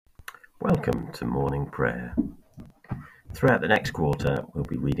Welcome to morning prayer. Throughout the next quarter, we'll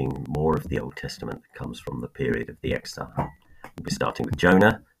be reading more of the Old Testament that comes from the period of the exile. We'll be starting with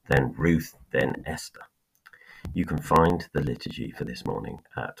Jonah, then Ruth, then Esther. You can find the liturgy for this morning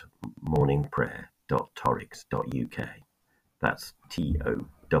at morningprayer.torrix.uk. That's TORRIX.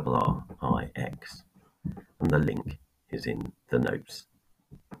 And the link is in the notes.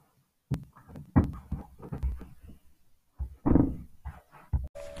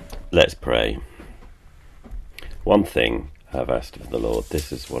 Let's pray. One thing I have asked of the Lord,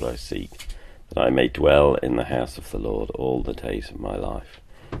 this is what I seek, that I may dwell in the house of the Lord all the days of my life,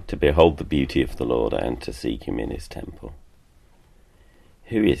 to behold the beauty of the Lord and to seek him in his temple.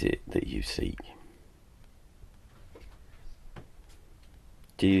 Who is it that you seek?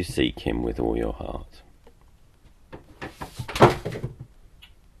 Do you seek him with all your heart?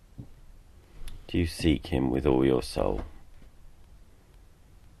 Do you seek him with all your soul?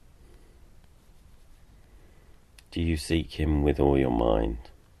 Do you seek him with all your mind?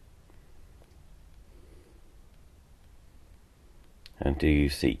 And do you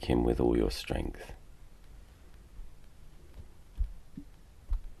seek him with all your strength?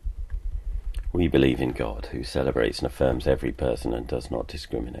 We believe in God, who celebrates and affirms every person and does not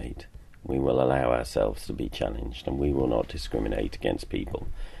discriminate. We will allow ourselves to be challenged, and we will not discriminate against people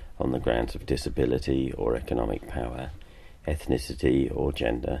on the grounds of disability or economic power, ethnicity or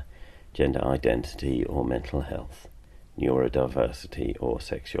gender identity or mental health, neurodiversity or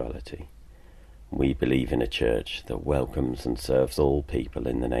sexuality. We believe in a church that welcomes and serves all people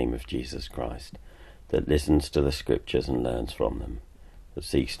in the name of Jesus Christ, that listens to the scriptures and learns from them, that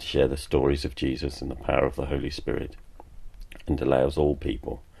seeks to share the stories of Jesus in the power of the Holy Spirit, and allows all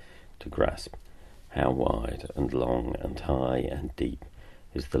people to grasp how wide and long and high and deep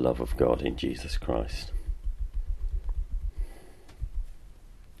is the love of God in Jesus Christ.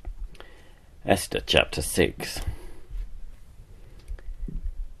 Esther chapter 6.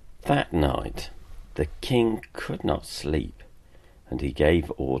 That night the king could not sleep, and he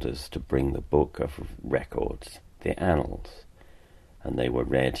gave orders to bring the book of records, the annals, and they were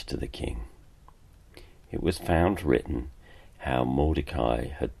read to the king. It was found written how Mordecai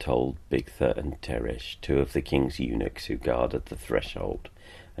had told Bigtha and Teresh, two of the king's eunuchs who guarded the threshold,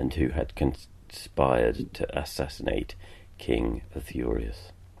 and who had conspired to assassinate King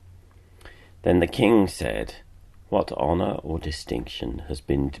Ahasuerus. Then the king said, "What honour or distinction has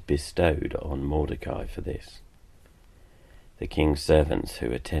been bestowed on Mordecai for this?" The king's servants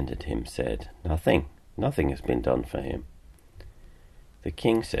who attended him said, Nothing has been done for him." The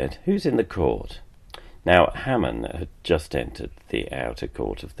king said, "Who's in the court?" Now Haman had just entered the outer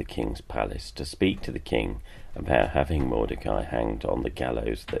court of the king's palace to speak to the king about having Mordecai hanged on the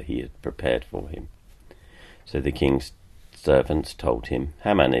gallows that he had prepared for him. So the king's servants told him,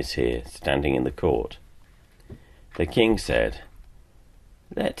 "Haman is here, standing in the court." The king said,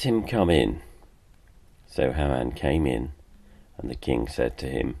 "Let him come in." So Haman came in, and the king said to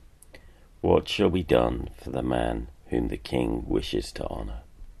him, "What shall be done for the man whom the king wishes to honour?"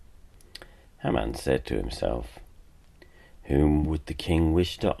 Haman said to himself, "Whom would the king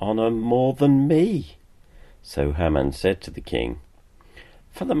wish to honour more than me?" So Haman said to the king,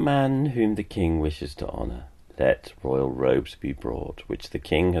 "For the man whom the king wishes to honour, let royal robes be brought, which the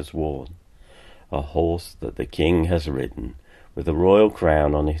king has worn, a horse that the king has ridden, with a royal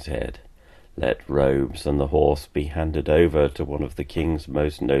crown on his head. Let robes and the horse be handed over to one of the king's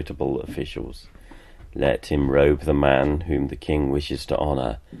most notable officials. Let him robe the man whom the king wishes to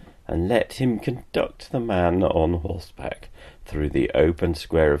honour, and let him conduct the man on horseback through the open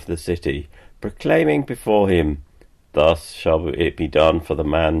square of the city, proclaiming before him, 'Thus shall it be done for the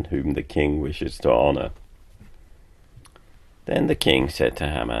man whom the king wishes to honour.'" Then the king said to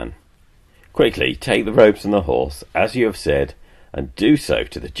Haman, "Quickly take the robes and the horse, as you have said, and do so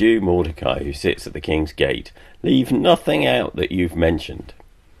to the Jew Mordecai who sits at the king's gate. Leave nothing out that you've mentioned."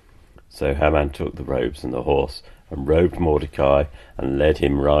 So Haman took the robes and the horse, and robed Mordecai, and led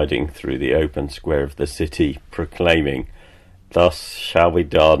him riding through the open square of the city, proclaiming, "Thus shall be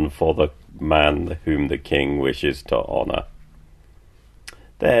done for the man whom the king wishes to honour."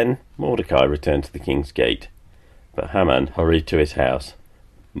 Then Mordecai returned to the king's gate, but Haman hurried to his house,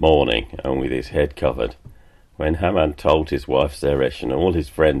 mourning and with his head covered. When Haman told his wife Zeresh and all his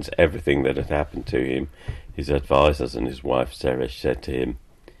friends everything that had happened to him, his advisers and his wife Zeresh said to him,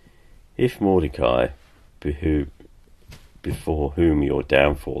 "If Mordecai, before whom your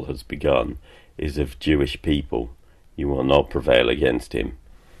downfall has begun, is of Jewish people, you will not prevail against him,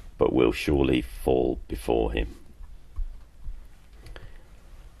 but will surely fall before him."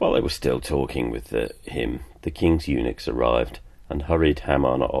 While they were still talking with him, the king's eunuchs arrived, and hurried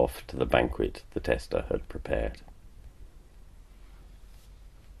Haman off to the banquet that Esther had prepared.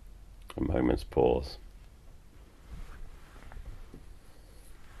 A moment's pause.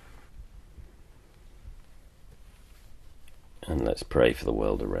 And let's pray for the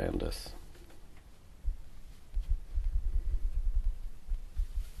world around us.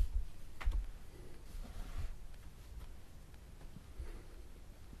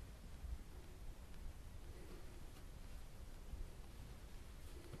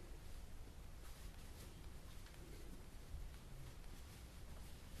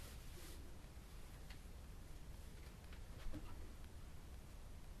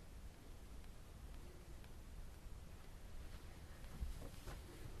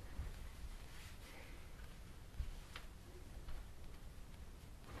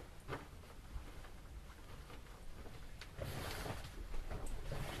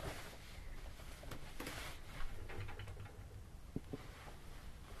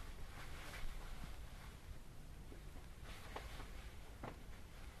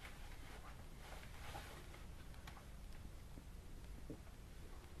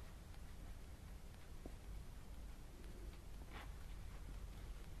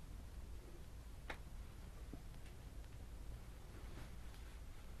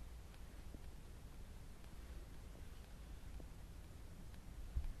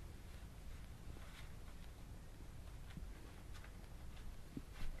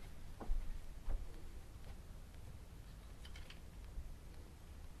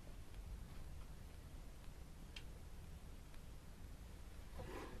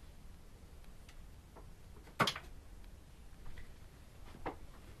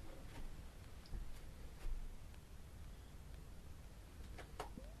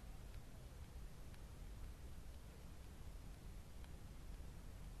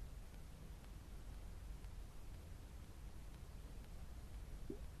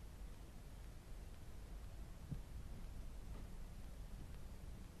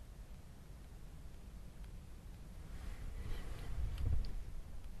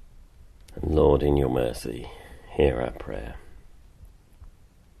 Lord, in your mercy, hear our prayer.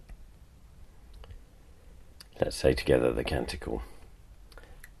 Let's say together the canticle.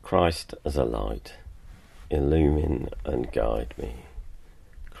 Christ as a light, illumine and guide me.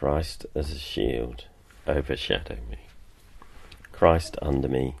 Christ as a shield, overshadow me. Christ under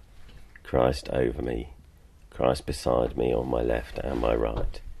me, Christ over me, Christ beside me on my left and my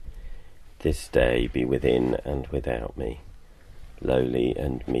right. This day be within and without me, lowly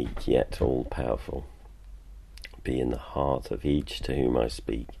and meek, yet all-powerful. Be in the heart of each to whom I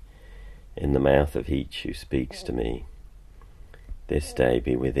speak, in the mouth of each who speaks to me. This day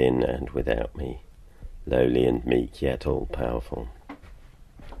be within and without me, lowly and meek, yet all-powerful.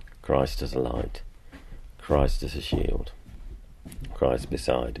 Christ as a light, Christ as a shield, Christ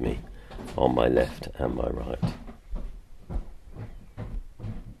beside me, on my left and my right.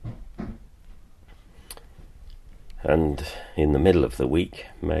 And in the middle of the week,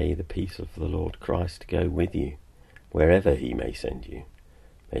 may the peace of the Lord Christ go with you, wherever he may send you.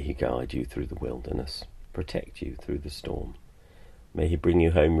 May he guide you through the wilderness, protect you through the storm. May he bring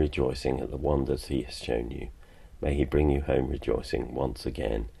you home rejoicing at the wonders he has shown you. May he bring you home rejoicing once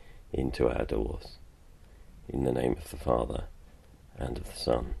again into our doors. In the name of the Father, and of the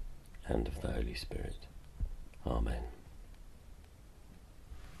Son, and of the Holy Spirit. Amen.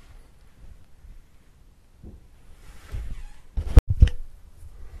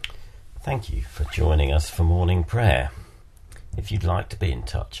 Thank you for joining us for morning prayer. If you'd like to be in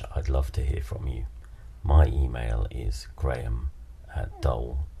touch, I'd love to hear from you. My email is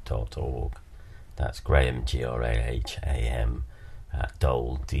graham@dole.org. That's Graham, Graham,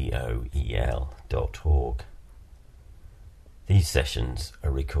 @dole.org. These sessions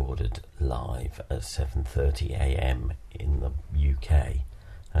are recorded live at 7:30 a.m. in the UK,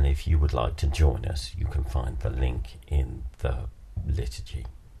 and if you would like to join us, you can find the link in the liturgy.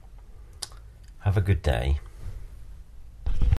 Have a good day.